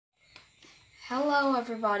Hello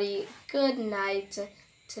everybody, good night.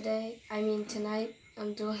 Tonight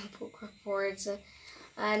I'm doing book reports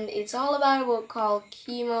and it's all about a book called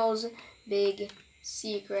Kimo's Big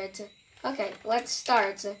Secret. Okay, let's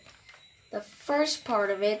start. The first part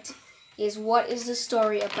of it is what is the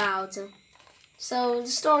story about. So the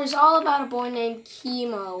story is all about a boy named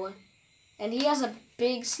Kimo and he has a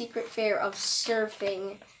big secret fear of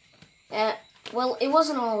surfing. Well, it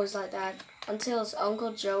wasn't always like that until his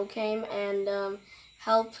Uncle Joe came and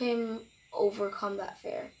helped him overcome that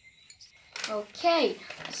fear. Okay,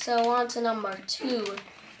 so on to number 2,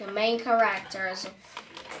 the main characters.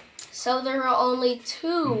 So there are only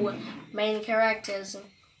 2 main characters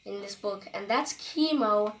in this book, and that's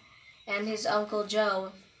Kimo and his Uncle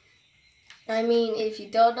Joe. If you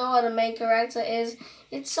don't know what a main character is,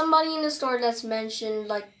 it's somebody in the story that's mentioned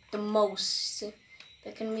like the most.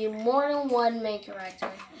 There can be more than one main character.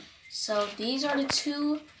 So these are the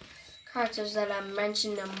 2 characters that I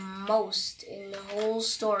mentioned the most in the whole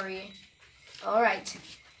story. Alright,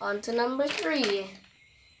 on to number 3.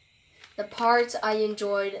 The part I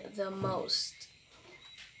enjoyed the most.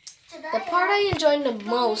 The part I enjoyed the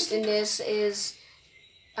most in this is,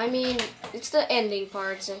 it's the ending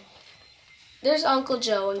part. There's Uncle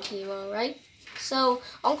Joe and Kimo, right? So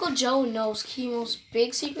Uncle Joe knows Kimo's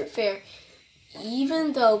big secret fear,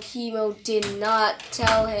 even though Kimo did not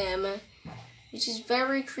tell him, which is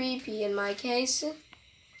very creepy in my case.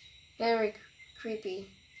 Very creepy.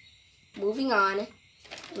 Moving on.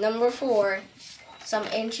 Number 4, some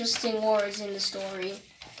interesting words in the story.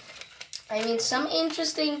 Some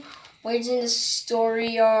interesting words in the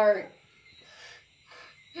story are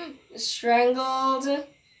strangled,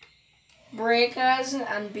 breakers,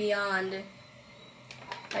 and beyond.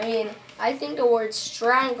 I think the word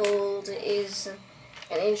strangled is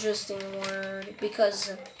an interesting word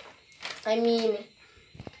because,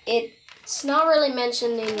 it's not really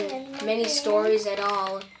mentioned in many stories at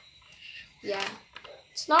all. Yeah,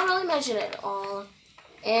 it's not really mentioned at all.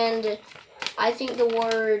 And I think the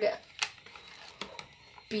word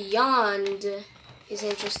beyond is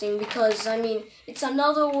interesting because, it's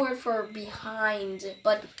another word for behind,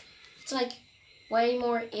 but it's like way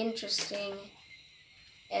more interesting.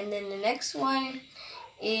 And then the next one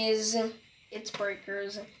is it's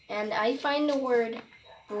breakers. And I find the word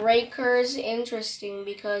breakers interesting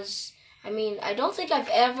because, I don't think I've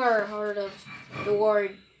ever heard of the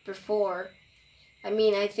word before.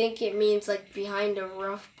 I think it means like behind the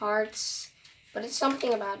rough parts, but it's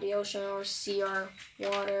something about the ocean or sea or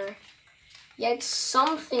water. Yeah, it's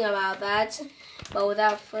something about that. But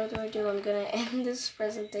without further ado, I'm gonna end this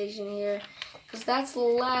presentation here, because that's the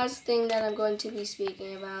last thing that I'm going to be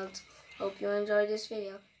speaking about. Hope you enjoyed this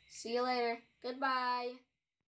video. See you later. Goodbye.